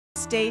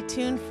Stay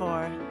tuned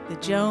for the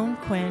Joan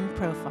Quinn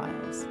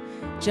Profiles.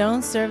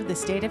 Joan served the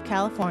state of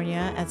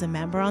California as a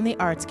member on the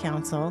Arts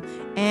Council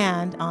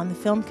and on the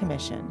Film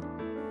Commission.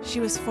 She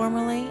was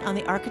formerly on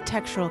the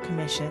Architectural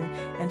Commission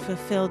and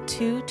fulfilled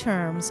 2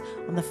 terms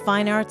on the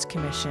Fine Arts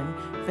Commission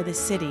for the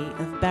city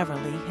of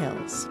Beverly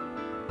Hills.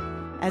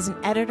 As an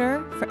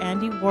editor for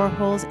Andy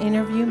Warhol's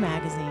Interview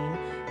magazine,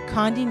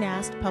 Condé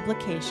Nast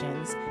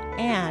Publications,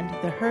 and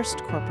the Hearst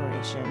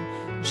Corporation,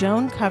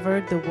 Joan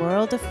covered the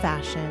world of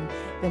fashion,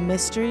 the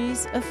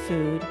mysteries of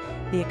food,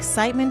 the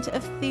excitement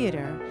of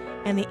theater,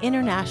 and the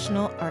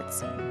international art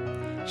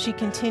scene. She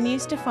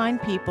continues to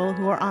find people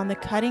who are on the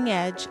cutting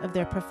edge of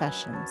their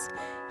professions.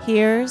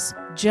 Here's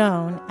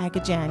Joan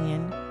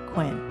Agajanian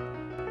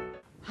Quinn.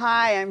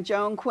 Hi, I'm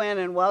Joan Quinn,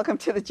 and welcome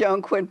to the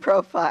Joan Quinn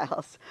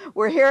Profiles.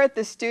 We're here at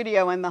the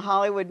studio in the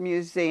Hollywood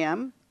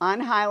Museum on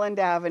Highland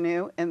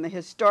Avenue in the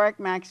historic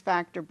Max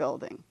Factor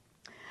building.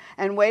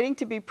 And waiting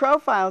to be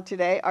profiled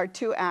today are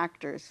 2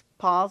 actors,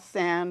 Paul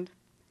Sand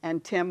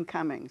and Tim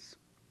Cummings.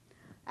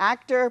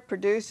 Actor,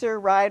 producer,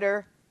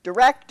 writer,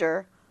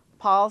 director,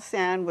 Paul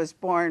Sand was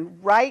born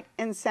right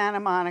in Santa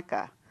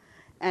Monica.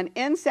 And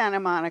in Santa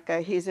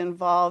Monica, he's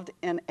involved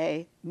in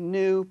a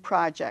new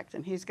project,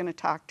 and he's going to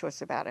talk to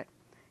us about it.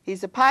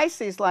 He's a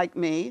Pisces like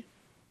me.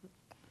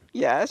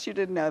 Yes, you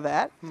didn't know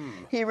that.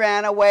 He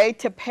ran away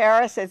to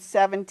Paris at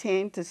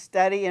 17 to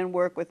study and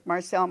work with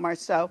Marcel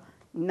Marceau.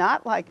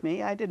 Not like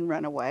me, I didn't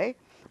run away.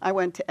 I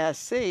went to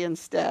SC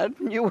instead.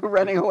 You were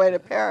running away to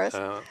Paris.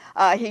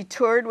 He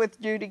toured with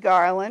Judy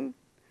Garland,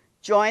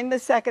 joined the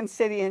Second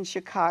City in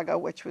Chicago,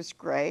 which was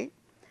great,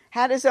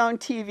 had his own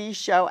TV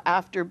show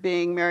after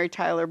being Mary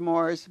Tyler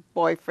Moore's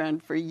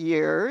boyfriend for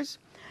years,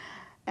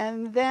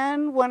 and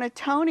then won a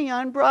Tony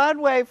on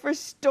Broadway for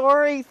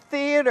Story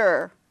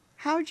Theater.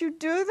 How'd you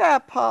do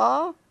that,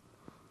 Paul?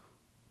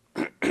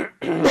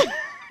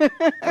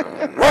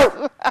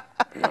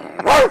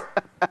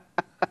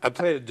 I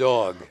played a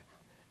dog.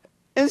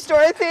 In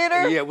Story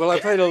Theater? Yeah, well, I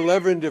played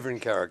 11 different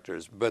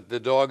characters, but the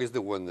dog is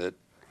the one that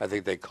I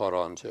think they caught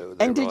on to.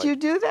 And did you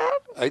do that?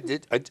 I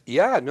did.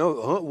 Yeah,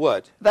 no,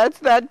 what? That's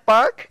that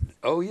bark?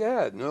 Oh,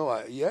 yeah,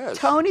 no, yes.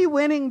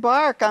 Tony-winning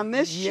bark on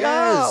this show.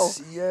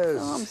 Yes, yes.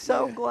 Oh, I'm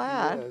so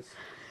glad. Yes.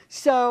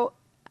 So,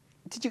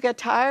 did you get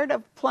tired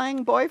of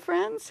playing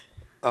boyfriends?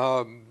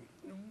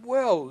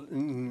 Well,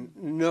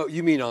 no,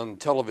 you mean on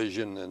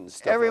television and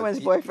stuff. Everyone's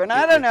boyfriend.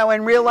 I don't know.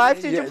 In real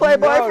life, did you play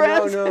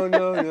boyfriends?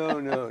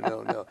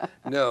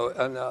 No.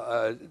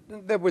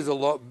 And there was a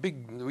lot,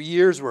 big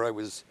years where I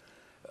was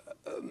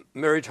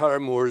Mary Tyler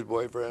Moore's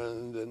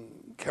boyfriend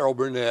and Carol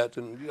Burnett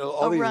and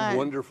all these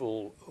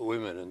wonderful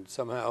women, and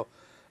somehow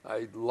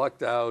I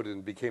lucked out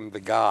and became the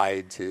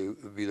guy to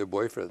be their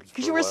boyfriend.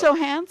 Because you were so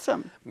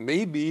handsome.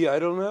 Maybe, I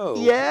don't know.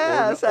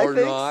 Yes, or I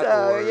think not,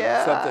 so, or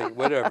yeah. something,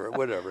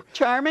 whatever.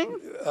 Charming?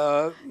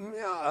 Yeah,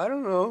 I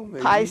don't know.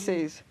 Maybe.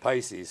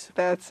 Pisces.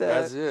 That's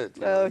it.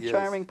 Oh, yes.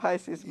 Charming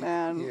Pisces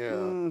man.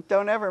 Yeah.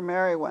 Don't ever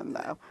marry one,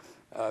 though.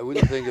 I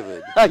wouldn't think of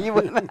it. You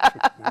wouldn't?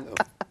 No.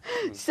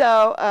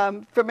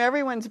 So, from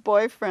everyone's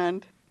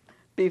boyfriend,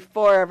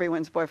 before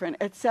everyone's boyfriend,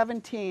 at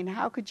 17,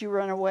 how could you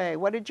run away?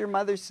 What did your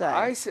mother say?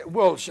 I said,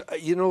 well,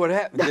 you know what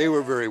happened? They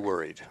were very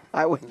worried.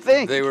 I would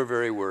think. They were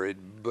very worried,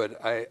 but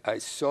I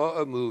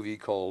saw a movie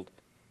called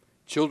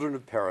Children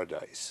of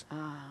Paradise.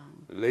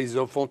 Les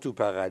Enfants du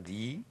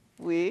Paradis.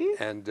 Oui.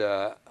 And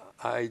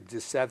I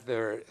just sat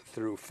there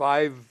through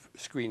 5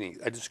 screenings.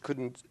 I just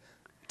couldn't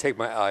take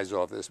my eyes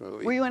off this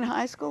movie. Were you in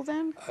high school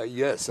then?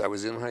 Yes, I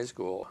was in high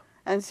school.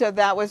 And so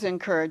that was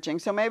encouraging.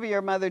 So maybe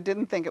your mother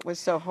didn't think it was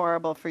so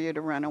horrible for you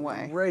to run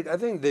away. Right. I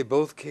think they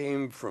both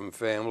came from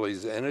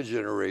families and a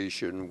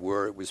generation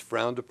where it was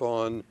frowned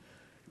upon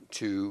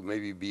to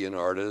maybe be an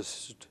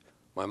artist.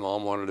 My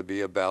mom wanted to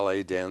be a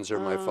ballet dancer,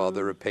 my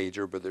father a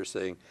painter, but they're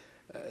saying,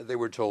 they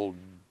were told,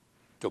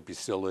 don't be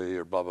silly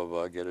or blah, blah,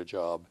 blah, get a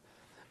job.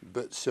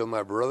 But so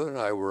my brother and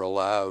I were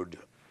allowed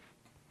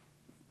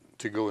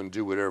to go and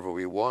do whatever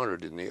we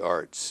wanted in the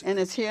arts. And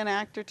is he an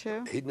actor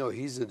too?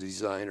 He's a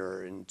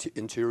designer,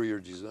 interior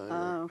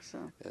designer. Oh,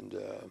 so. And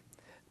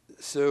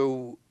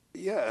so,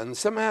 yeah, and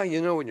somehow,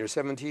 when you're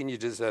 17, you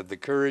just have the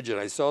courage. And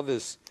I saw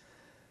this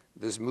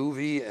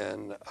movie,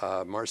 and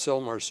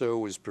Marcel Marceau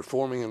was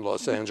performing in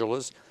Los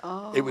Angeles.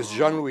 Oh. It was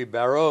Jean-Louis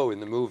Barrault in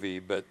the movie,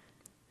 but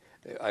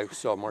I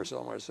saw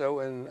Marcel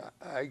Marceau, and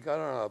I got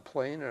on a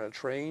plane and a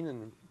train,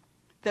 and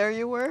there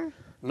you were?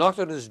 Knocked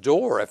on his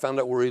door. I found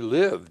out where he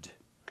lived.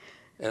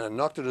 And I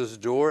knocked at his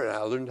door, and I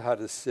learned how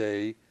to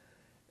say,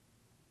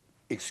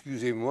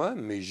 "Excusez-moi,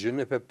 mais je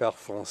ne parle pas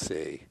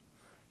français."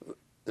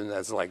 And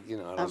that's like, I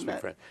don't speak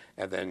French.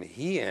 And then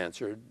he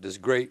answered, this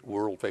great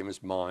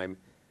world-famous mime,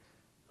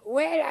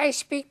 "Well, I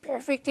speak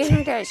perfect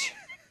English."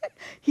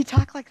 He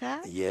talked like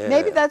that? Yeah.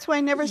 Maybe that's why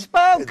he never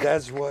spoke.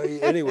 That's why,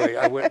 anyway,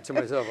 I went to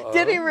myself,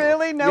 Did he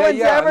really? No one's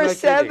ever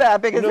said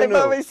that, because they've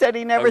always said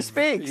he never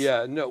speaks.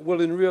 Yeah, no. Well,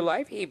 in real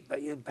life, he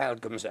parle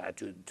comme ça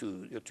tout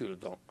le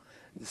temps.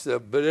 So,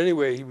 but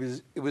anyway,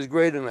 it was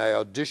great, and I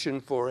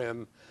auditioned for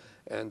him,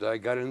 And I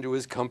got into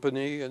his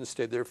company and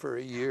stayed there for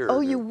a year. Oh,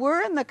 you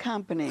were in the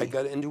company. I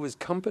got into his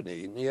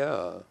company,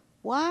 yeah.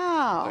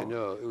 Wow. I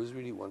know, it was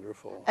really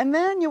wonderful. And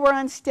then you were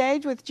on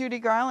stage with Judy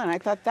Garland. I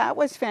thought that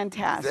was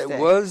fantastic. That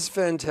was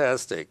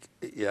fantastic,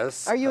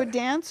 yes. Are you a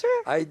dancer?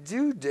 I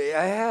do,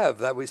 I have.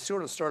 That we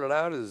sort of started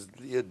out as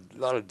a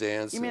lot of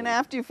dance. You mean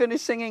after you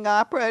finished singing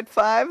opera at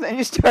 5, then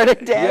you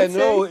started dancing?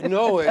 Yeah,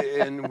 no,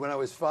 and when I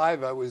was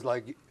 5, I was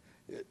like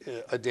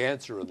a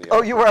dancer in the opera.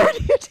 Oh, you were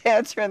already a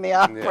dancer in the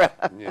opera.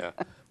 Yeah.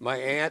 My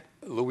Aunt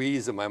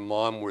Louise and my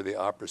mom were the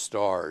opera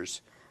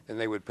stars, and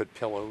they would put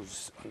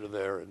pillows under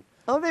there. And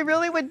oh, they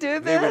really would do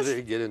this? they would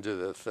really get into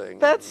the thing.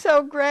 That's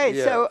so great.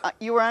 Yeah. So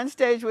you were on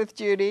stage with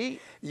Judy.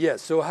 Yeah,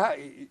 so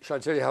shall I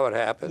tell you how it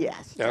happened?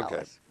 Yes, tell Okay.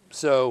 us.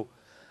 So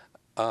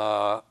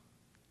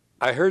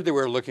I heard they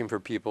were looking for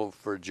people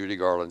for Judy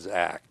Garland's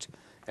act,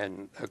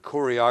 and a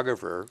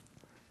choreographer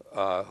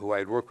who I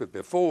had worked with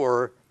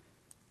before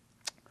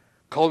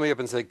called me up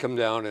and said, "Come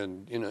down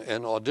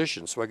and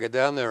audition." So I get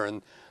down there,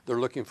 and they're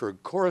looking for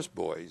chorus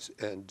boys,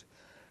 and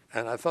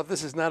I thought,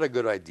 this is not a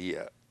good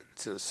idea.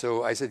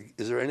 So I said,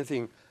 "Is there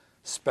anything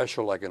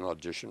special I can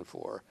audition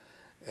for?"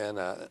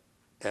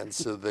 And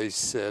so they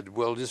said,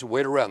 "Well, just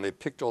wait around." They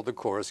picked all the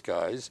chorus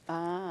guys,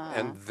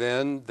 and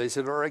then they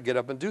said, "All right, get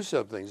up and do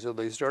something." So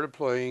they started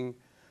playing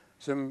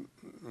some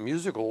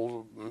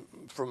musical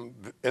from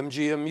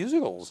MGM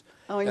musicals.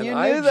 Oh, and you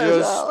knew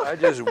those all. I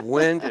just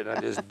went and I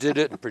just did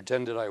it and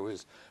pretended I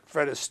was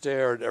Fred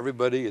Astaire and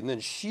everybody. And then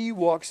she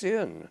walks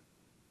in.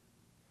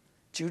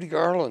 Judy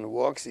Garland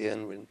walks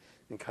in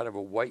kind of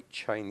a white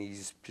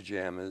Chinese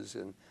pajamas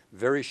and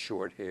very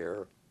short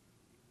hair.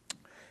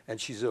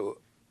 And she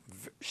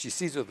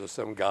sees that there's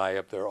some guy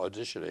up there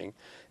auditioning,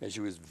 and she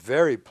was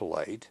very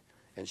polite.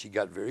 And she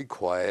got very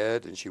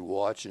quiet, and she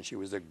watched, and she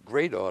was a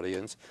great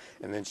audience.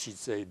 And then she'd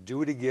say,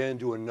 "Do it again,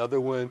 do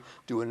another one,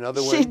 do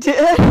another one." She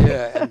did?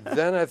 Yeah, and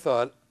then I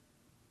thought,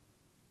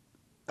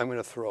 I'm going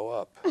to throw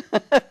up.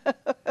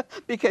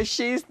 Because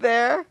she's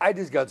there? I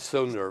just got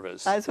so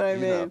nervous. That's what I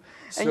mean. know. And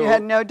So- you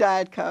had no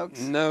Diet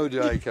Cokes? No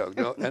Diet Coke,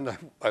 no. And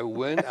I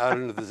went out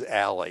into this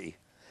alley,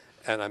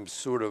 and I'm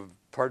sort of,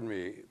 pardon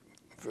me,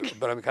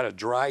 but I'm kind of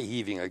dry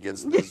heaving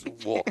against this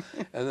wall.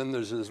 And then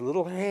there's this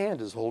little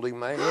hand is holding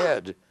my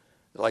head,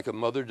 like a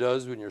mother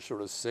does when you're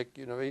sort of sick,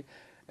 you know what I mean?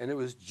 And it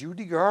was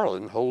Judy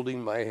Garland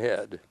holding my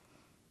head.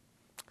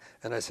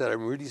 And I said,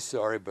 "I'm really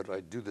sorry, but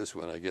I do this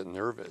when I get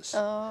nervous."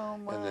 Oh,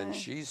 my. And then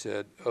she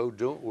said, "Oh,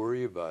 don't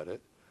worry about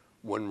it.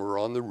 When we're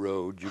on the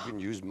road, you can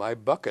use my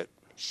bucket."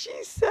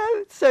 She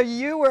said, so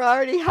you were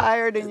already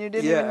hired and you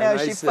didn't even know. and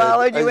I She said-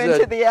 followed you I into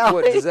said, the alley.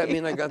 "What, does that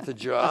mean I got the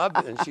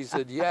job?" And she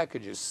said, "Yeah,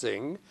 could you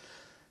sing?"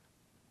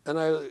 And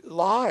I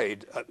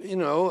lied.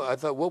 I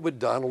thought, what would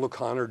Donald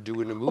O'Connor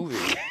do in a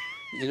movie?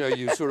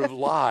 You sort of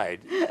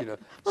lied. Well,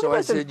 So he I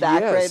wasn't said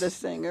that yes. great a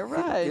singer,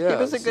 right? He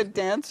was a Yes. good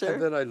dancer. And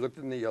then I looked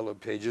in the yellow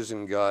pages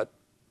and I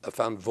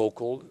found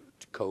vocal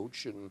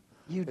coach, and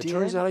You it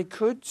turns did? out I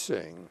could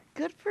sing.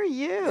 Good for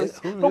you. Yeah,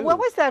 who But what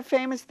knew? was that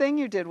famous thing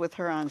you did with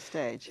her on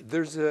stage?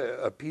 There's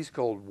a piece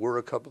called "We're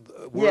a couple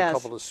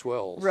Yes. of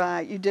swells."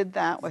 Right, you did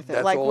that with it.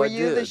 That's Like, all were I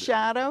you the did.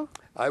 shadow?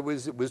 It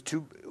was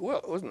too, well,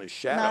 it wasn't a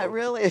shadow. Not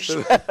really a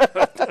shadow.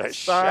 Not a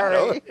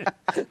Sorry.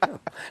 shadow.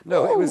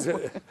 No, it was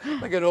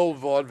like an old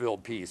vaudeville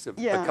piece of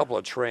Yeah. a couple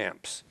of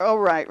tramps. Oh,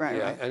 right.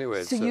 Yeah,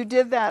 anyway, So so you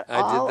did that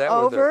I all did that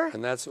with over? her,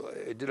 and I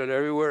did it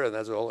everywhere, and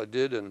that's all I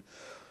did. And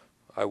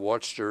I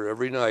watched her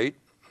every night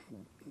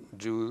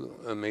do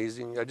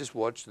amazing. I just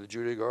watched the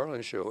Judy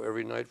Garland show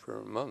every night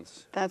for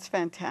months. That's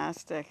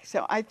fantastic.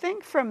 So I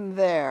think from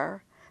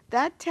there,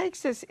 that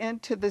takes us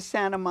into the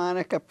Santa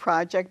Monica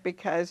project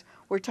because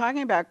we're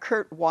talking about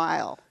Kurt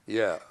Weill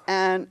Yeah.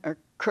 or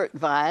Kurt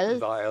Weill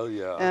Vile,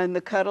 yeah. and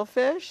the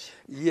Cuttlefish.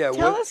 Yeah.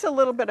 Tell us a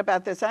little bit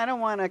about this. I don't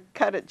want to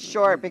cut it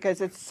short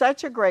because it's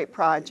such a great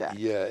project.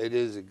 Yeah, it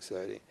is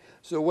exciting.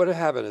 So what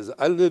happened is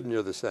I lived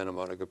near the Santa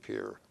Monica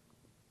Pier.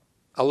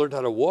 I learned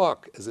how to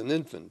walk as an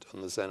infant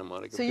on the Santa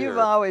Monica So Pier. you've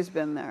always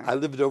been there. I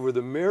lived over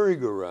the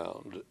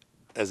merry-go-round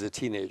as a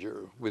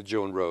teenager with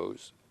Joan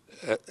Rose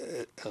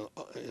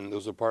in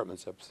those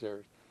apartments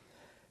upstairs.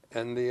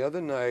 And the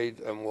other night,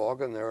 I'm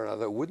walking there, and I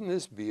thought, wouldn't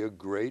this be a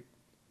great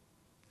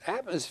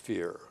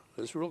atmosphere,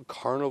 this real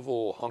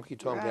carnival,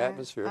 honky-tonk Right.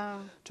 atmosphere,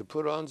 Oh. to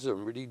put on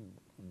some really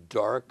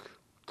dark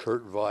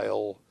Kurt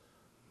Weill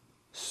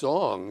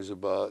songs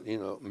about,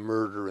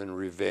 murder and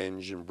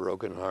revenge and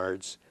broken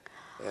hearts.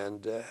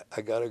 And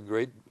I got a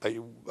great,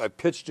 I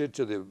pitched it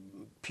to the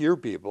Pier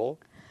people.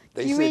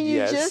 They you said mean you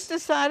yes. just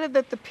decided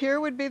that the pier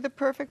would be the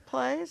perfect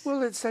place?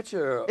 Well, it's such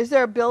a, Is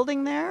there a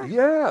building there?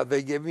 yeah,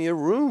 they gave me a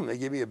room. They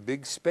gave me a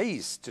big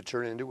space to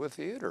turn into a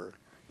theater.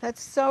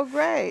 That's so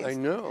great. I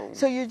know.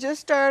 So you just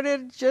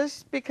started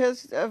just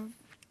because of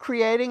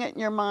creating it in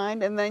your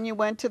mind, and then you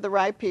went to the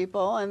right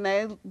people, and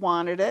they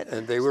wanted it.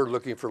 And they were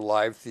looking for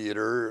live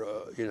theater,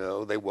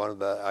 they wanted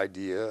that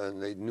idea, and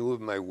they knew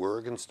of my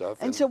work and stuff.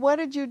 And so what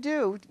did you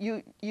do?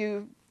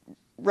 You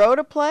wrote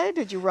a play?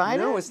 Did you write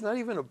it? No, it's not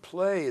even a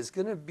play. It's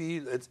going to be,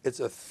 it's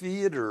a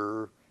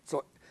theater,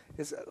 so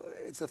it's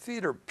a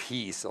theater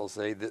piece, I'll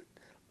say, that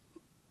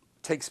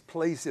takes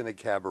place in a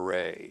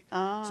cabaret.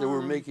 So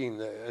we're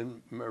making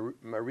and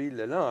Marie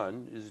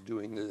Lalonde is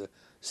doing the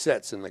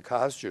sets and the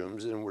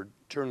costumes, and we're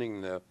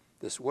turning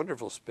this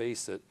wonderful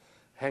space that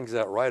hangs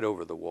out right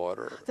over the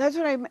water. That's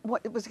what I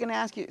was going to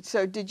ask you.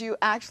 So did you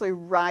actually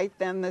write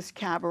then this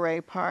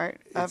cabaret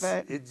part of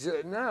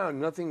it? No,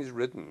 nothing's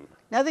written.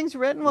 Nothing's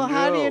written? Well,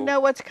 how do you No. know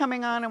what's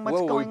coming on and what's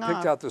going Well, on? we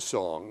picked out the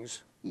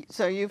songs.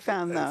 So you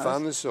found those? I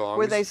found the songs.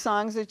 Were they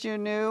songs that you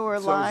knew or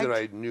songs liked? that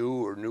I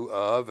knew or knew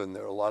of, and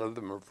a lot of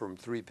them are from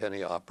Three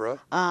Penny Opera.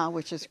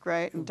 Which is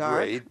great and dark.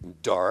 Great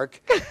and dark.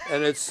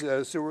 And it's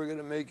so we're going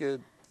to make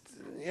it.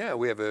 Yeah,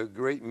 we have a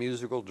great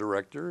musical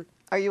director.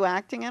 Are you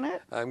acting in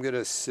it? I'm going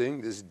to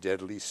sing this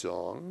deadly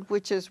song.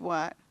 Which is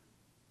what?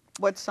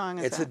 What song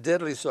is It's that? a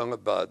deadly song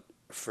about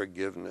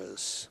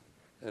forgiveness,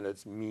 and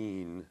it's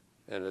mean,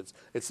 and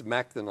it's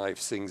Mac the Knife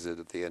sings it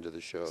at the end of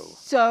the show.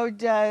 So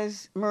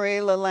does Marie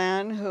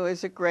Lalonde, who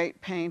is a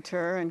great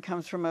painter and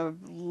comes from a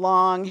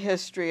long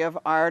history of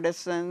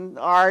artists,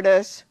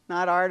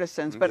 not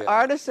artisans, but Yeah,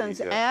 artisans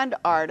yeah. and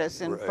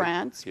artists in Right,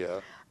 France. Yeah.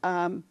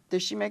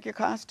 Does she make your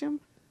costume?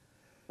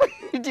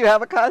 Do you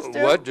have a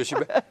costume? What does she?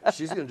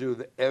 She's going to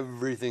do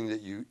everything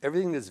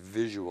that's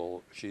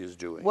visual. She is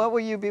doing. What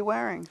will you be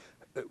wearing?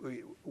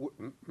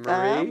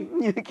 Marie,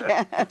 You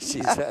can't.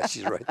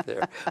 she's right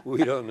there.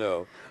 We don't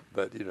know,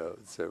 but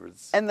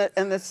it's And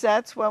the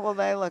sets, what will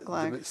they look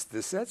like?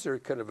 the sets are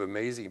kind of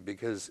amazing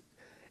because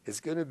it's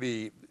going to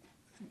be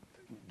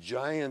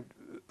giant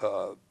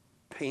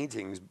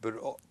paintings, but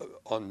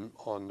on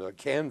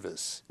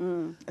canvas.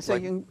 So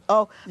like, you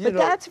can, but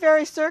that's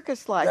very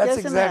circus-like, That's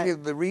isn't exactly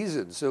it? the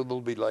reason. So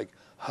they'll be like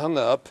hung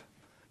up.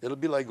 It'll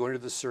be like going to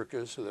the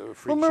circus or the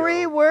freak Well,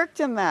 Marie show. worked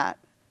in that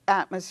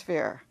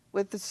atmosphere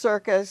with the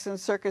circus and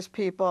circus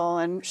people,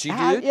 and She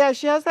did? Yeah,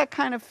 she has that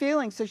kind of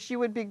feeling. So she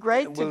would be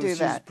great to do she's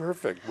that.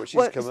 perfect. What she's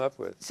Well, come up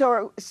with.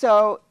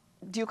 So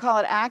do you call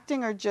it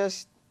acting or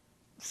just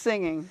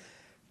singing?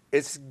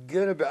 It's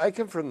gonna be. I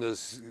come from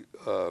this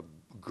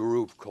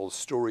group called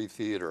Story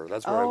Theater.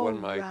 That's where I won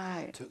my.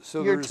 Right.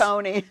 So You're there's-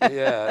 Tony.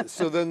 Yeah.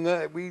 So then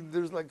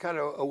there's like kind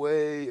of a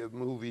way of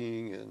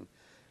moving and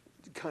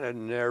kind of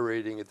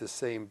narrating at the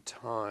same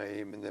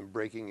time and then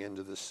breaking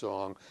into the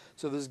song.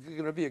 So there's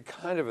going to be a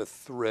kind of a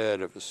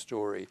thread of a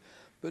story,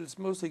 but it's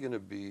mostly going to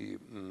be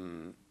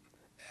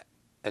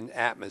an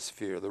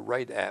atmosphere, the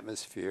right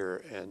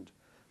atmosphere, and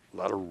a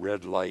lot of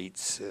red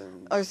lights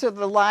and. Oh, so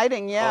the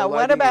lighting, yeah. Oh, What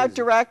lighting about is-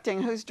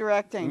 directing? Who's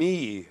directing?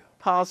 Me.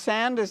 Paul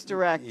Sand is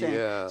directing.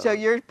 Yeah. So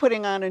you're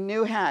putting on a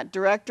new hat,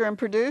 director and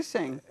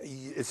producing.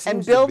 It seems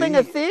And to building be-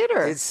 a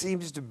theater. It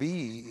seems to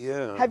be,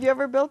 yeah. Have you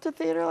ever built a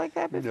theater like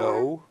that before?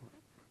 No.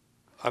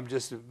 I've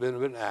just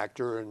been an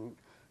actor and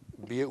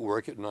be at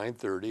work at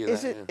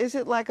 9:30. Is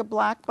it like a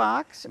black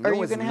box? No, Are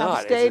you it's going to have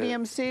not.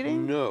 stadium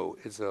seating? No,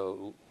 it's a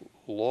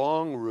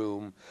long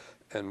room,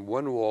 and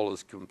one wall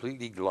is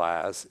completely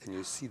glass, and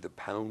you see the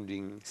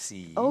pounding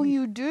sea. Oh,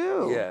 you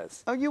do?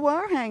 Yes. Oh, you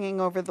are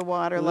hanging over the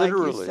water,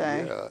 Literally, like you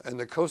say. yeah. And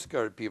the Coast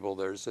Guard people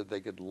there said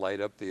they could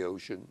light up the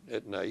ocean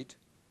at night.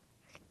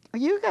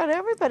 You got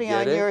everybody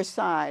Get on it? your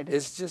side.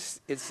 It's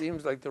just, it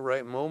seems like the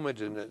right moment.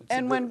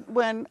 And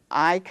when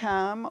I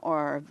come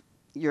or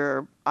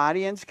your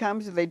audience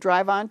comes, do they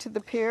drive onto the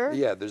pier?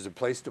 Yeah, there's a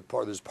place to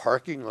park. There's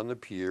parking on the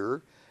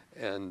pier,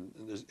 and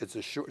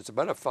it's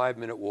about a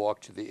 5-minute walk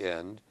to the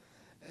end.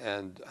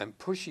 And I'm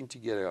pushing to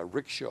get a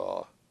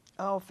rickshaw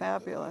Oh,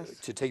 fabulous.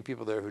 to take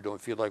people there who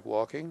don't feel like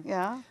walking.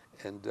 Yeah.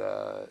 And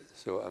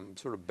so I'm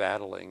sort of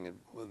battling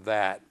with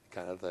that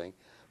kind of thing.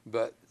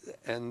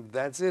 And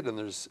that's it. And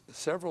there's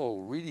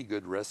several really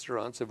good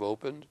restaurants have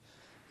opened,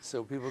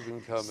 so people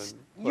can come and.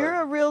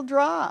 You're a real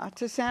draw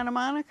to Santa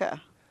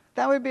Monica.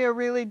 That would be a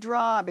really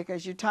draw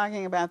because you're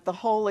talking about the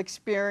whole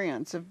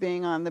experience of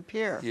being on the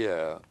pier.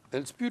 Yeah,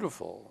 and it's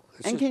beautiful.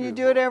 It's And just can you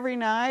do it beautiful. every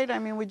night? I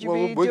mean, would you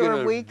Well, be we're doing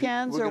gonna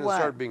weekends we're or gonna what?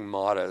 start being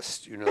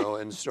modest,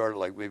 and start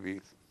like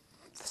maybe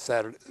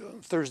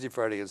Thursday,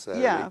 Friday, and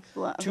Saturday. Yeah,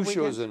 Two the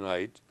shows a weekend.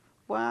 night,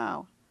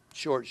 Wow.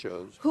 short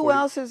shows. Who 40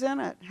 else is in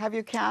it? Have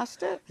you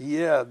cast it?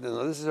 Yeah,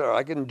 no,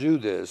 I can do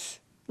this.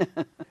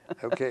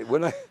 Okay,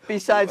 when I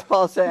Besides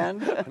Paul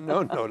Sand? no,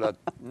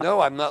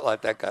 I'm not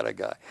like that kind of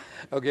guy.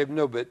 Okay,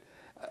 no, but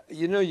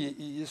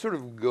you sort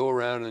of go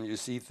around and you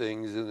see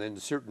things, and then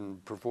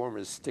certain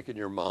performers stick in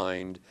your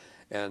mind,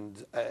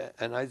 and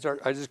I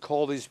just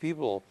call these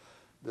people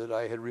that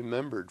I had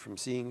remembered from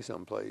seeing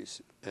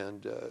someplace,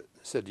 and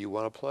said, "Do you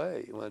want to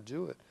play? You want to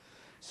do it?"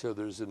 So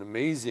there's an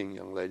amazing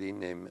young lady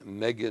named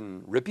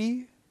Megan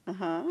Rippey.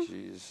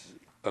 She's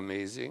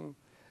amazing.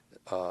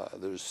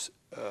 There's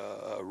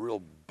a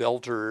real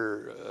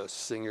belter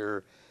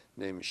singer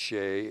named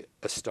Shay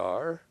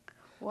Astar.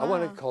 I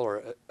want to call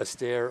her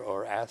Astaire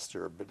or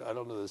Astor, but I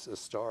don't know this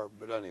Astar.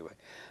 But anyway,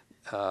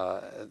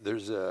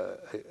 there's a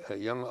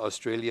young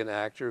Australian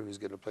actor who's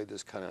going to play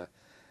this kind of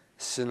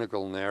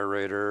cynical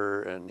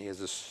narrator, and he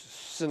has a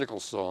cynical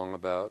song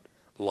about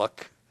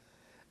luck.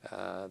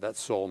 That's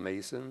Saul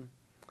Mason.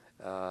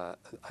 I'm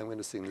going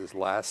to sing this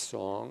last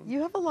song.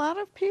 You have a lot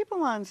of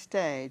people on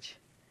stage.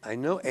 I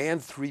know,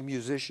 and 3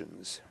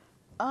 musicians.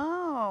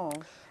 Oh.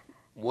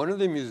 One of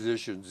the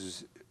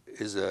musicians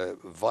is a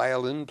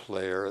violin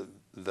player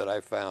that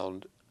I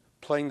found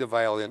playing the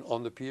violin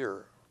on the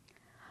pier.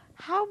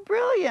 How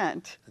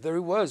brilliant. There he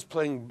was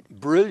playing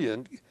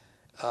brilliant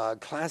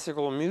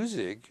classical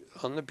music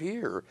on the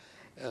pier.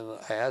 And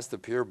I asked the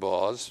pier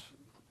boss,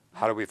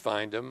 how do we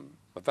find him?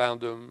 I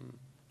found him,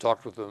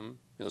 talked with him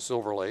in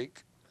Silver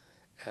Lake,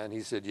 and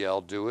he said, yeah,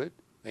 I'll do it.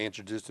 I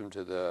introduced him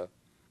to the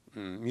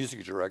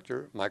music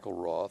director, Michael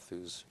Roth,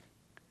 who's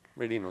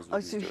really knows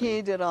what he's so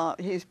doing.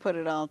 he's put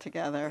it all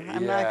together.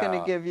 I'm not going to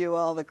Yeah. give you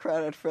all the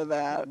credit for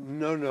that.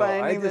 No, I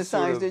Finding the just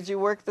sort songs. of- Did you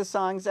work the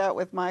songs out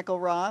with Michael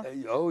Roth?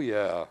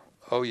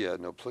 Oh yeah,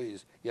 no,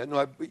 please. Yeah,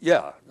 no,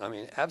 yeah. I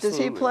mean, absolutely.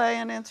 Does he play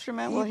an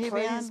instrument? Will he be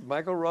plays, on?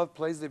 Michael Roth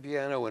plays the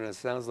piano, and it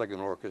sounds like an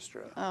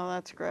orchestra. Oh,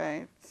 that's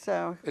great.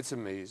 So It's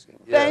amazing.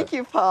 thank Yeah.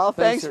 you, Paul.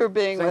 Thanks for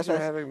being thanks with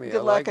for us. having me. I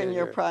Good luck like in it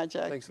your here.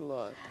 project. Thanks a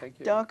lot. Thank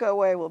you. Don't go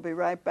away. We'll be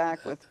right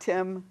back with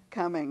Tim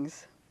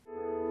Cummings.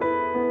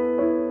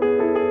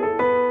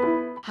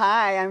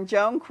 Hi, I'm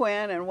Joan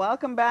Quinn, and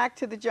welcome back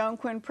to the Joan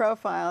Quinn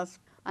Profiles.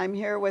 I'm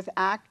here with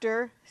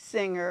actor,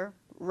 singer,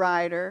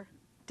 writer,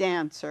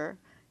 dancer,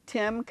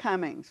 Tim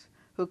Cummings,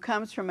 who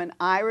comes from an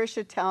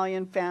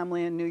Irish-Italian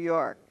family in New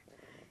York.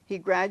 He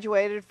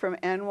graduated from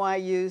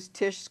NYU's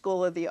Tisch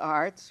School of the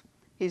Arts.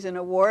 He's an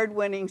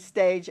award-winning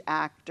stage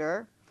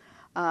actor.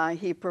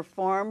 He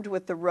performed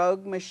with the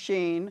Rogue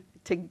Machine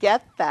to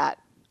get that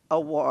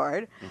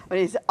award, but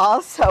he's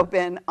also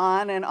been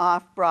on and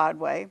off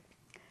Broadway.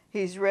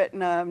 He's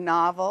written a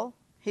novel.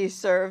 He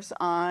serves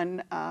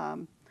on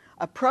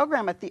a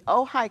program at the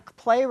Ojai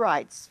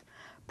Playwrights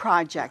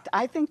Project.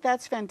 I think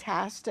that's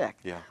fantastic.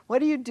 Yeah. What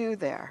do you do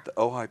there? The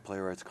Ojai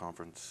Playwrights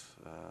Conference,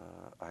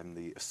 I'm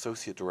the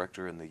associate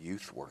director in the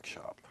youth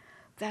workshop.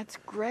 That's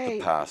The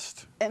great.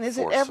 past And is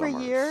it 4 every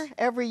summers. year?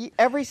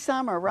 Every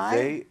summer,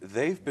 right?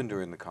 They've been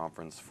doing the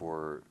conference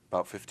for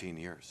about 15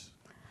 years.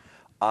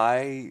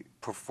 I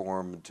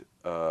performed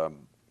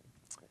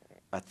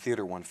at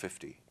Theater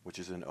 150, which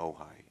is in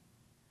Ojai.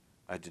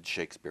 I did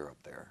Shakespeare up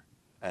there,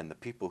 and the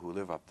people who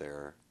live up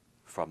there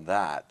from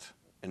that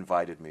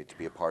invited me to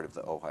be a part of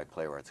the Ojai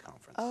Playwrights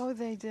Conference. Oh,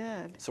 they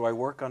did. So I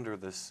work under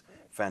this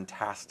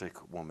fantastic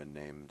woman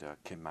named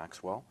Kim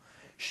Maxwell.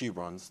 She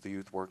runs the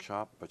youth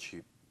workshop, but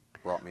she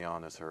brought me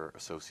on as her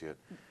associate.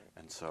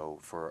 And so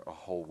for a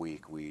whole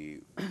week, we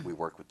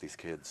work with these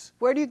kids.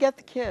 Where do you get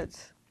the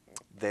kids?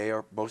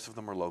 Most of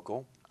them are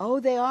local. Oh,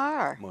 they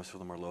are. Most of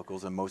them are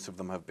locals, and most of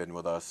them have been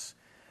with us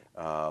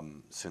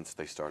since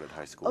they started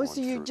high school Oh, and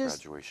so you through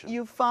just, graduation.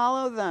 you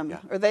follow them, Yeah.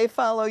 or they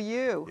follow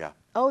you? Yeah.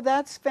 Oh,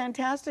 that's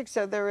fantastic.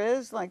 So there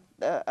is like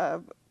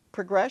a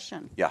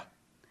progression. Yeah.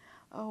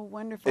 Oh,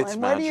 wonderful. It's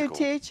And what do you magical.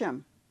 teach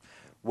them?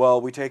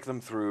 Well, we take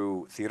them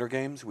through theater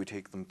games, we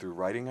take them through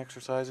writing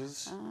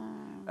exercises, Ah.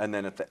 and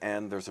then at the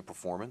end there's a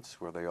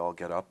performance where they all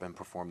get up and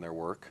perform their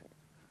work,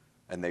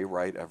 and they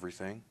write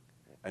everything,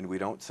 and we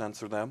don't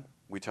censor them.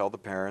 We tell the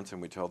parents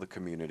and we tell the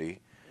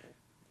community,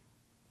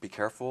 be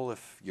careful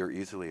if you're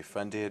easily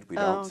offended. We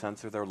Oh. don't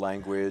censor their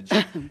language.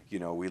 You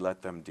know, we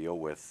let them deal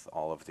with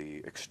all of the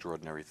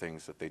extraordinary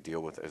things that they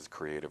deal with as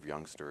creative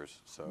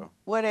youngsters. So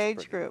What it's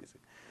age pretty group? easy.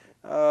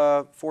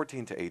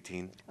 14 to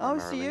 18. Oh,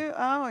 so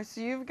primarily.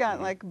 you've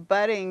got like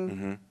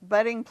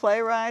budding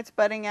playwrights,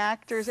 budding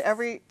actors, The in all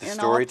places.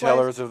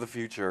 storytellers of the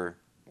future.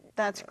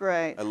 That's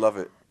great. I love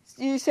it.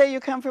 You say you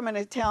come from an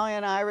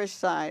Italian-Irish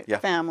side Yeah.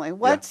 family.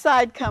 What Yeah.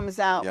 side comes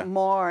out Yeah.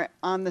 more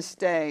on the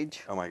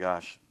stage? Oh my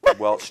gosh.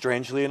 Well,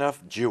 strangely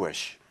enough,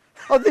 Jewish.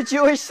 Oh, the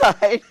Jewish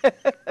side.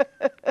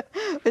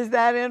 Is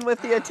that in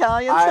with the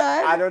Italian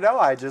side? I don't know.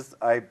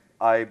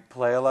 I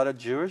play a lot of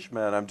Jewish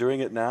men. I'm doing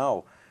it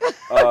now.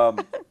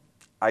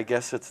 I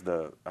guess it's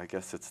the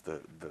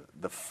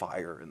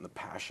fire and the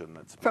passion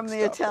that's From the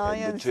mixed up in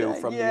Italian the two,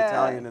 side, from yeah, the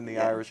Italian and the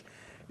yeah. Irish.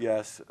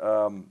 Yes,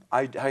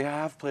 I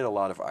have played a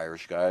lot of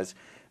Irish guys.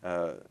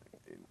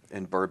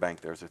 In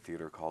Burbank, there's a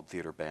theater called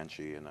Theater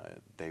Banshee, and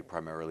they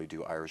primarily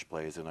do Irish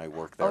plays, and I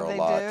work there Oh, a they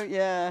lot. do?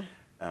 Yeah.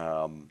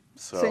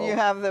 So So you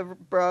have the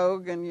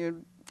brogue and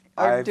you,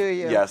 or do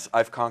you? Yes,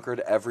 I've conquered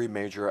every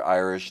major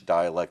Irish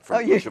dialect from Oh,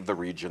 you- each of the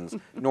regions.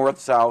 North,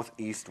 south,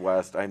 east,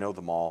 west. I know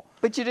them all.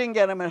 But you didn't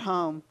get them at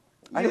home.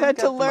 I You didn't had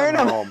get to them learn at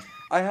them. home.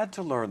 I had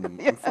to learn them.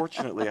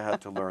 Unfortunately, I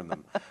had to learn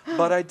them.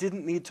 But I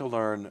didn't need to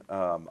learn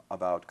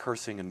about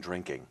cursing and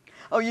drinking.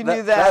 Oh, you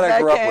knew that. I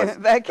That grew up came,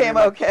 with. that came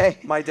I mean, okay.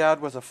 My dad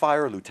was a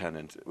fire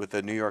lieutenant with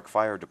the New York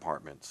Fire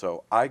Department,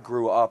 so I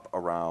grew up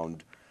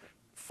around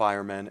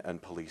firemen and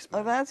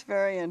policemen. Oh, that's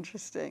very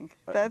interesting.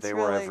 That's they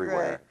really were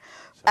everywhere.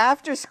 great.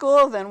 After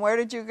school, then, where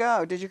did you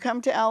go? Did you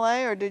come to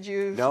L.A. or did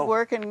you No.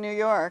 work in New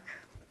York?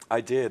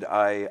 I did.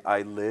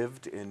 I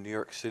lived in New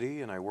York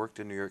City and I worked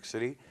in New York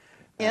City.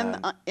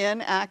 and-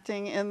 In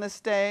acting, in the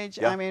stage?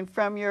 Yeah. I mean,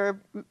 from your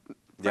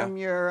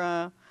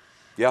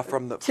yeah,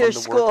 from the Tisch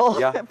work. school?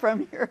 Yeah.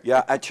 From your...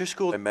 Yeah, at Tisch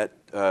school, I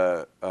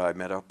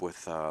met up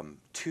with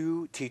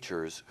 2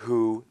 teachers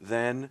who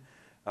then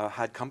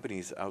had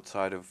companies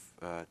outside of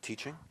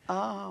teaching.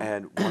 Oh.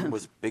 And one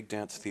was Big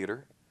Dance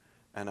Theater,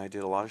 and I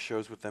did a lot of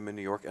shows with them in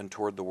New York and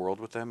toured the world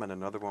with them. And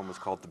another one was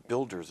called the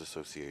Builders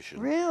Association.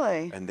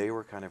 Really? And they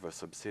were kind of a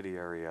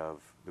subsidiary of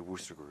the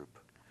Wooster Group.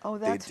 Oh,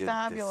 They that's did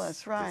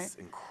fabulous, right. This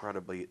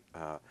incredibly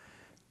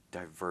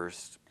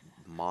diverse,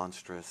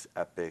 monstrous,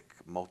 epic,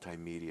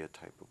 multimedia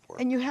type of work.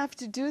 And you have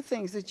to do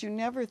things that you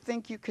never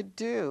think you could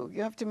do.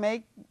 You have to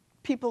make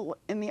people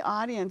in the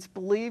audience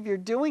believe you're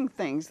doing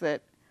things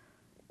that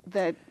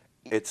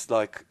It's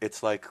like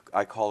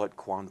I call it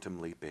quantum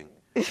leaping.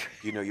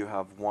 You know, you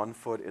have one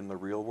foot in the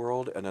real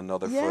world and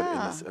another foot in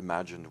this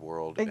imagined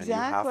world, and you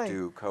have Exactly.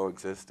 to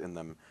coexist in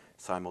them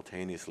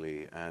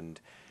simultaneously.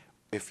 And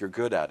if you're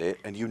good at it,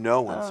 and you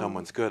know when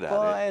someone's good at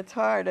boy, it, it's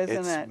hard, isn't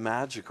it's it?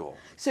 magical.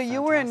 So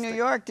you were in New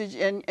York, did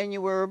you, and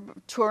you were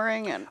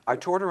touring, and I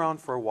toured around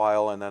for a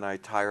while, and then I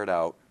tired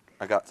out.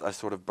 I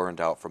sort of burned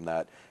out from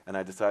that, and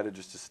I decided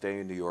just to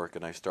stay in New York,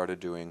 and I started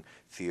doing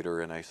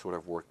theater, and I sort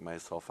of worked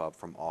myself up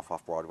from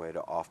off-Broadway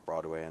to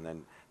off-Broadway, and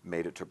then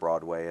made it to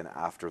Broadway, and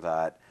after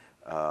that,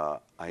 I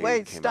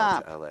came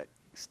out to LA.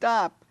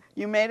 Stop.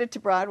 You made it to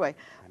Broadway.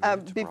 I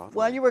made it to Broadway.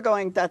 While you were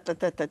going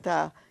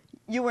da-da-da-da-da,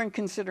 you weren't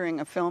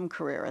considering a film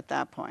career at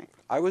that point.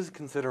 I was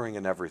considering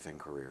an everything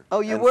career. Oh,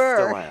 you and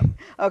were? Still am.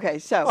 Okay,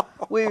 so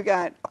we've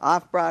got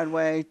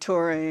off-Broadway,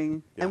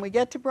 touring, Yeah. and we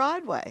get to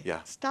Broadway.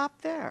 Yeah. Stop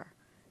there.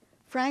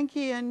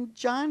 Frankie and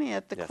Johnny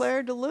at the Yes.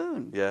 Claire de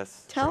Lune.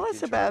 Yes. Tell Frankie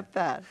us and about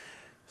that.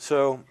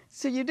 So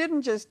So you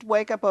didn't just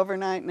wake up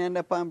overnight and end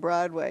up on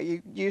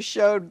Broadway. You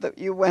showed that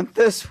you went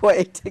this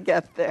way to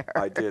get there.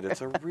 I did.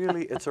 It's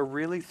a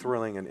really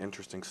thrilling and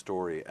interesting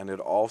story, and it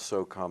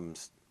also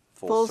comes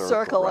Full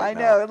circle. right I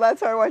now. know.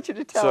 That's what I want you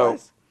to tell So,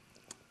 us.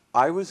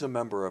 I was a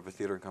member of a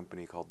theater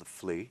company called The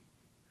Flea,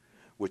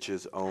 which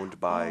is owned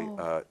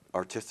by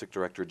artistic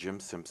director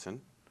Jim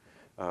Simpson,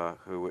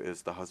 who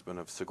is the husband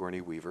of Sigourney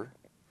Weaver.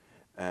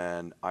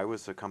 And I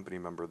was a company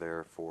member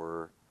there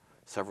for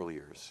several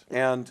years.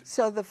 And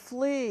So the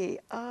Flea.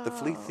 Oh, the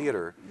Flea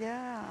Theater.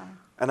 Yeah.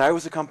 And I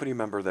was a company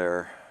member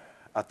there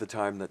at the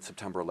time that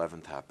September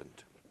 11th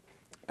happened.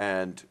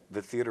 And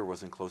the theater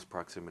was in close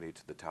proximity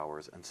to the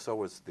towers, and so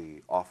was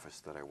the office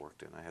that I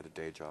worked in. I had a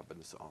day job in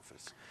this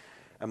office.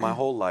 And my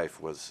whole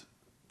life was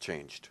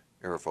changed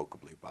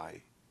irrevocably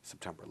by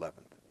September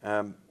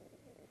 11th.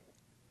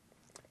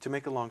 To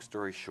make a long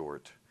story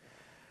short,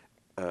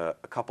 a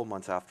couple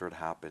months after it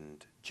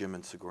happened, Jim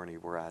and Sigourney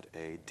were at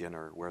a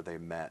dinner where they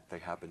met. They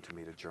happened to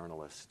meet a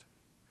journalist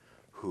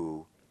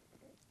who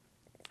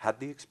had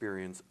the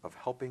experience of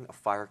helping a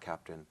fire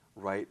captain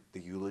write the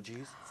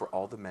eulogies for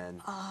all the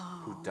men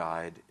who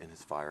died in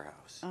his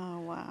firehouse. Oh,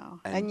 wow.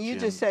 And And you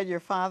Jim- just said your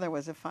father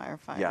was a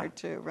firefighter, Yeah.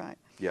 too, right?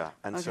 Yeah,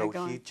 and Okay, so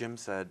go on. Jim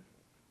said,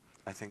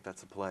 I think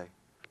that's a play.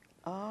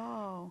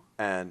 Oh.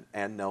 And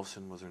Ann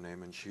Nelson was her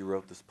name, and she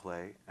wrote this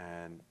play,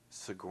 and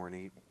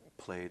Sigourney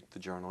played the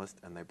journalist,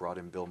 and they brought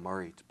in Bill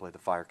Murray to play the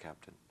fire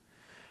captain.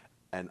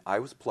 And I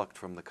was plucked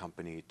from the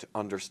company to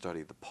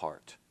understudy the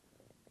part,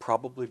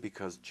 probably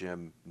because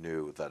Jim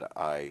knew that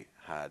I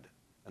had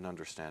an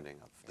understanding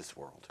of this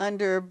world.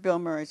 Under Bill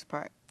Murray's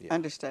part, Yeah.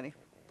 understudy.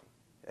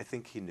 I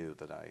think he knew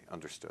that I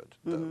understood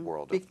the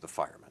world Be- of the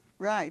firemen.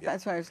 Right, Yeah.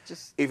 that's why I was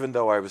just... Even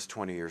though I was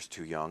 20 years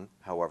too young,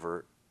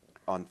 however,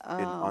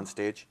 on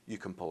stage, you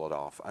can pull it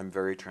off. I'm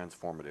very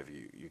transformative.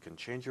 You can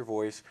change your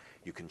voice,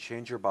 you can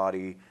change your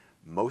body.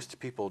 Most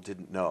people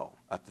didn't know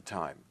at the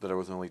time that I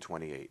was only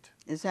 28.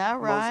 Is that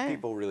right? Most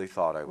people really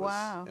thought I was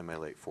Wow. in my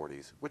late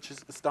 40s, which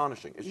is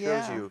astonishing. It shows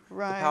Yeah, you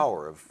right. the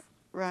power of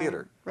Right,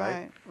 theater,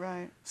 right?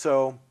 Right.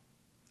 So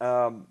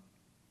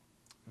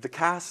the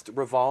cast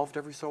revolved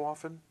every so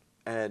often,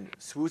 and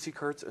Swoosie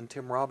Kurtz and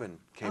Tim Robbins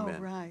came Oh,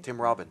 in. right.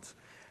 Tim Robbins.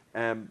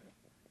 And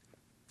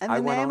I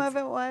the went name on of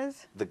it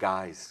was? The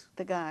Guys.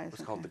 The Guys. It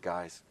was called okay. The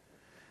Guys.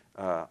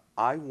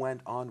 I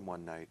went on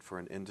one night for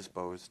an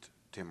indisposed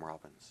Tim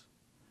Robbins,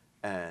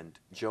 and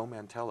Joe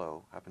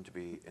Mantello happened to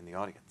be in the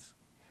audience,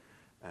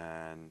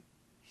 and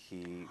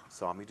he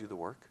saw me do the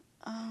work.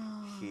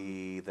 Oh.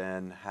 He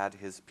then had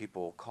his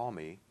people call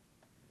me,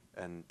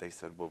 and they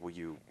said, well, will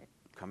you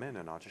come in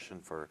and audition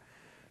for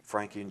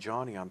Frankie and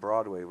Johnny on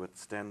Broadway with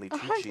Stanley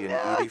Tucci and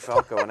Edie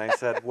Falco? And I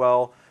said,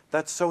 well,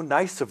 that's so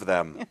nice of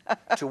them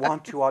to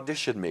want to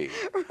audition me,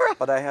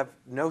 but I have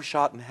no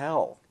shot in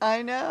hell.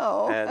 I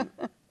know. And,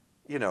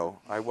 you know,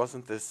 I'm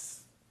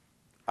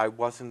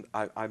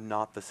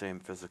not the same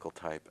physical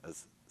type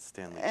as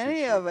Stanley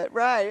Any Tucci. of it,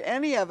 right,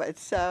 any of it,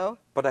 so...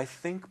 But I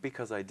think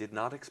because I did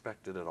not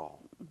expect it at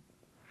all,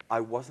 I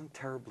wasn't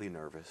terribly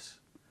nervous.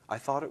 I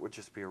thought it would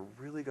just be a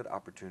really good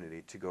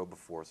opportunity to go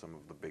before some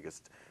of the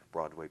biggest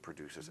Broadway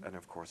producers. And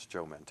of course,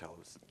 Joe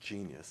Mantello's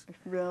genius.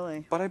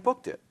 Really? But I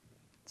booked it.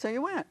 So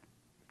you went?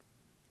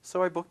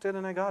 So I booked it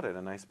and I got it.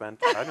 And I spent,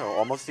 I don't know,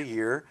 almost a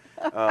year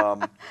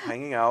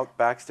hanging out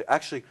backstage.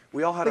 Actually,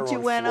 we all had our own But you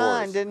went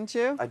floors. on, didn't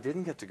you? I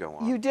didn't get to go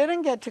on. You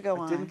didn't get to go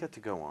on? I didn't get to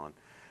go on.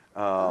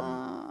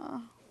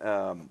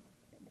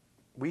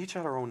 We each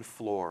had our own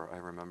floor, I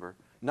remember.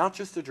 Not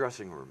just a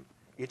dressing room.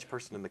 Each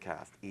person in the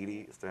cast,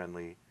 Edie,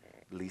 Stanley,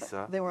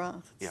 Lisa. They were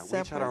all Yeah, we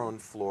separate. each had our own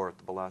floor at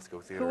the Belasco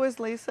Theater. Who was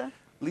Lisa?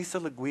 Lisa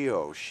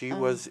Leguio, she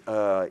was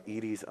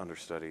Edie's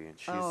understudy, and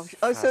she's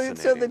so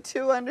fascinating. the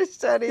two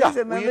understudies Yeah,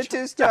 and then we the each-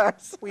 two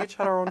stars. We each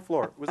had our own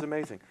floor. It was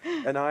amazing.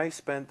 And I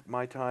spent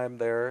my time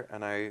there,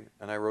 and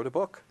I wrote a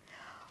book.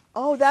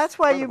 Oh, that's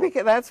why you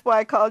Incredible. that's why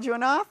I called you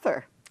an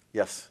author.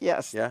 Yes.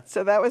 Yes. Yeah.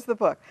 So that was the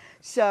book.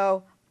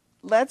 So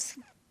let's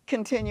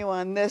continue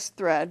on this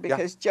thread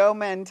because Joe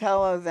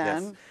Mantello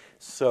then Yes.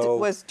 So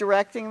was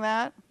directing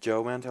that.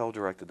 Joe Mantello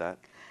directed that.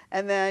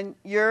 And then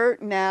you're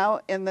now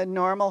in the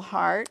Normal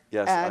Heart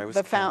Yes, I at was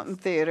the cast. Fountain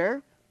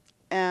Theater.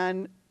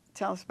 And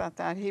tell us about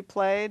that. You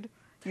play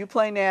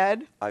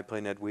Ned. I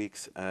play Ned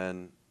Weeks,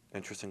 and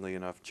interestingly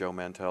enough, Joe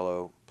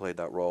Mantello played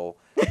that role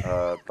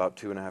about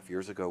 2.5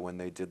 years ago when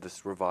they did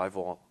this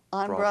revival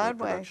On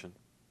Broadway. production.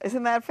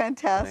 Isn't that And I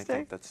fantastic?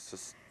 think that's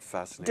just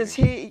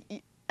fascinating.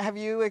 Have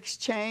you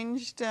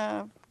exchanged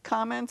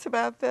comments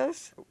about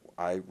this?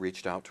 I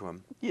reached out to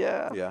him.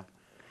 Yeah. Yeah.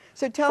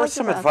 So tell For us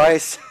some about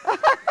advice.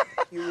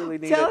 You really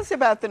need Tell it. us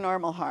about the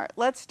Normal Heart.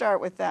 Let's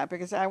start with that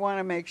because I want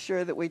to make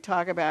sure that we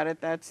talk about it.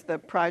 That's the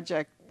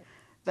project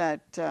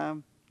that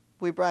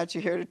we brought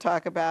you here to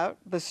talk about,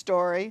 the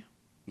story.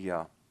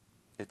 Yeah.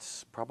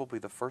 It's probably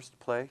the first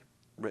play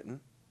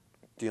written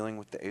dealing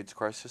with the AIDS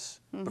crisis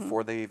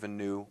before they even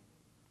knew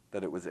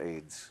that it was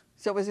AIDS.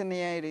 So it was in the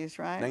 80s,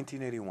 right?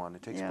 1981.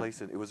 It takes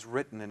place it was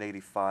written in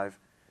 85.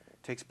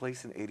 Takes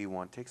place in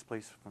 81. Takes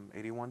place from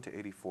 81 to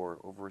 84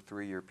 over a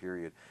 3-year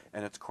period.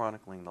 And it's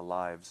chronicling the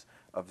lives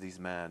of these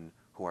men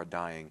who are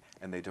dying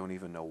and they don't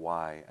even know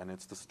why. And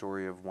it's the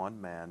story of one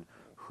man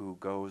who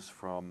goes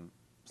from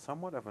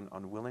somewhat of an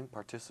unwilling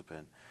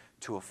participant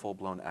to a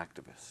full-blown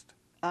activist.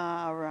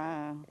 Ah,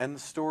 right. And the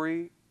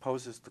story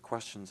poses the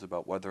questions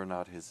about whether or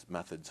not his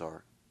methods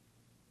are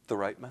the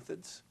right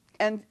methods.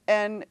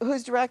 And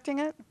who's directing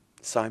it?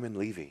 Simon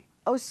Levy.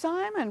 Oh,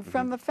 Simon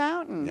from the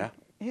Fountain. Yeah.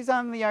 He's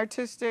on the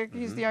artistic.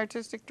 He's the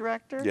artistic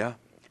director. Yeah.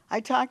 I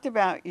talked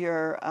about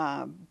your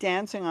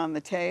dancing on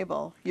the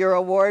table, your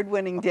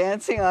award-winning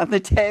dancing on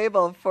the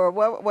table for,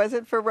 what was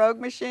it, for Rogue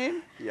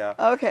Machine? Yeah.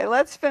 Okay,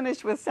 let's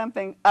finish with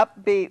something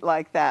upbeat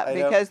like that I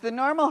know. because the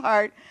Normal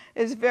Heart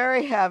is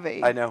very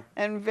heavy. I know.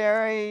 And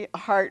very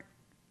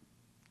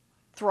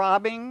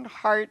heart-throbbing,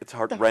 It's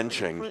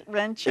heart-wrenching.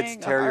 Wrenching.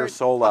 It's tear your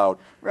soul out.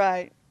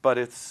 Right. But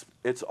it's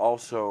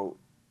also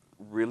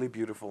really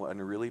beautiful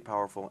and really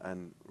powerful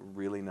and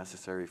really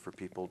necessary for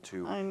people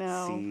to I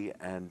know. see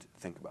and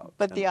think about.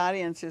 But And the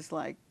audience is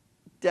like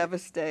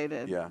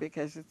devastated Yeah.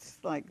 because it's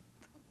like,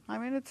 I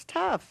mean, it's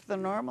tough, the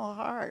Normal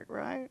Heart,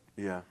 right?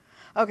 yeah.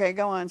 Okay,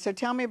 go on. So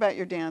tell me about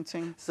your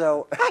dancing.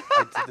 So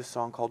I did this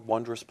song called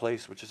Wondrous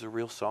Place, which is a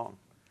real song.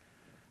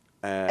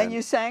 And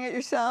you sang it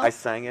yourself? I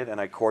sang it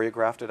and I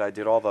choreographed it. I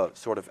did all the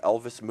sort of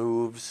Elvis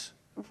moves.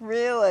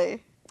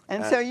 Really?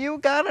 And so you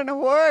got an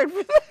award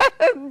for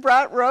that and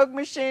brought Rogue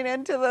Machine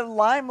into the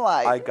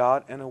limelight. I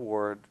got an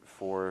award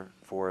for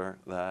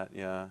that.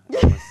 Yeah,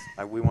 it was,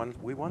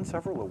 we won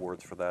several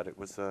awards for that. It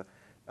was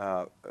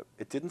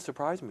it didn't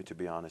surprise me, to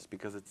be honest,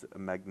 because it's a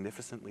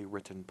magnificently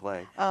written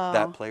play.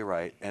 That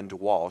playwright, Ed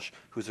Walsh,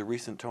 who's a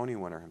recent Tony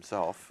winner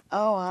himself.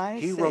 Oh, I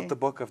see. He wrote the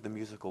book of the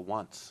musical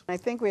Once. I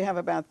think we have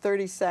about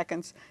 30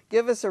 seconds.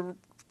 Give us a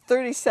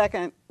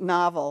 30-second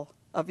novel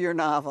of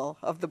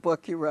the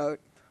book you wrote.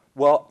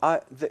 Well,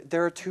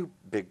 there are two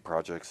big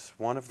projects.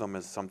 One of them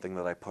is something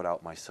that I put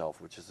out myself,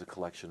 which is a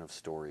collection of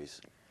stories.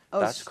 Oh,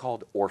 That's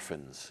called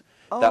Orphans.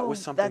 Oh, that was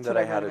something that's that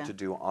what I I had wrote to about.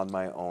 do on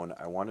my own.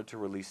 I wanted to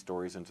release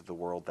stories into the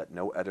world that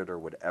no editor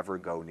would ever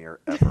go near,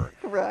 ever.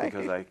 Right.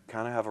 Because I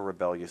kind of have a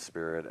rebellious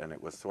spirit, and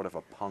it was sort of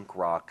a punk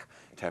rock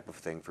type of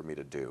thing for me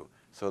to do.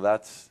 So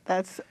that's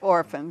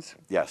Orphans.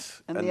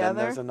 yes. And And the then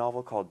other? there's a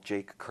novel called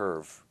Jake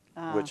Curve,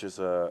 which is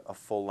a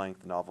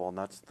full-length novel, and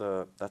that's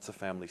a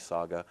family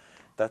saga.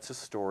 That's a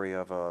story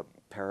of a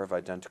pair of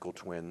identical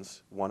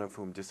twins, one of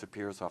whom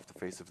disappears off the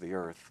face of the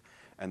earth,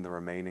 and the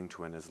remaining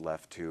twin is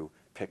left to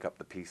pick up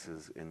the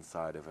pieces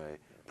inside of a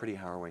pretty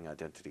harrowing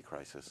identity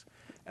crisis.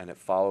 And it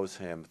follows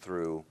him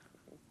through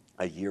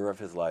a year of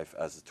his life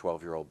as a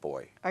 12-year-old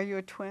boy. Are you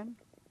a twin?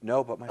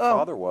 No, but my Oh,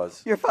 father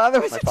was. Your father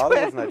was My a father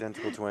twin? was an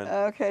identical twin.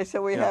 Okay,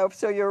 so Yeah.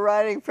 so you're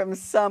writing from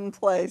some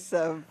place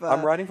of...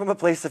 I'm writing from a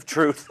place of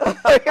truth.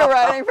 You're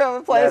writing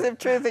from a place Yes. of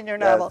truth in your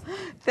Yes. novel.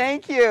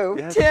 Thank you,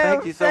 Yes, Tim.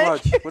 thank you so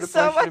much. you What a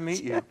so pleasure to much.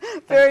 meet you.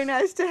 Very Thanks.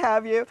 nice to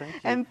have you. Thank you.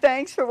 And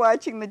thanks for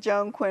watching the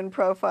Joan Quinn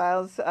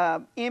Profiles.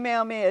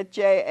 Email me at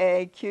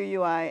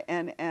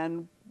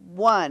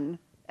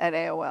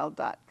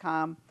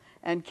jaquinn1@aol.com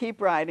and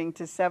keep writing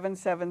to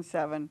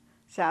 777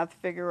 South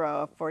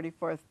Figueroa,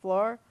 44th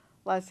floor,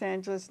 Los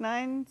Angeles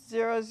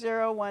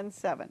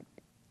 90017.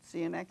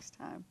 See you next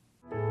time.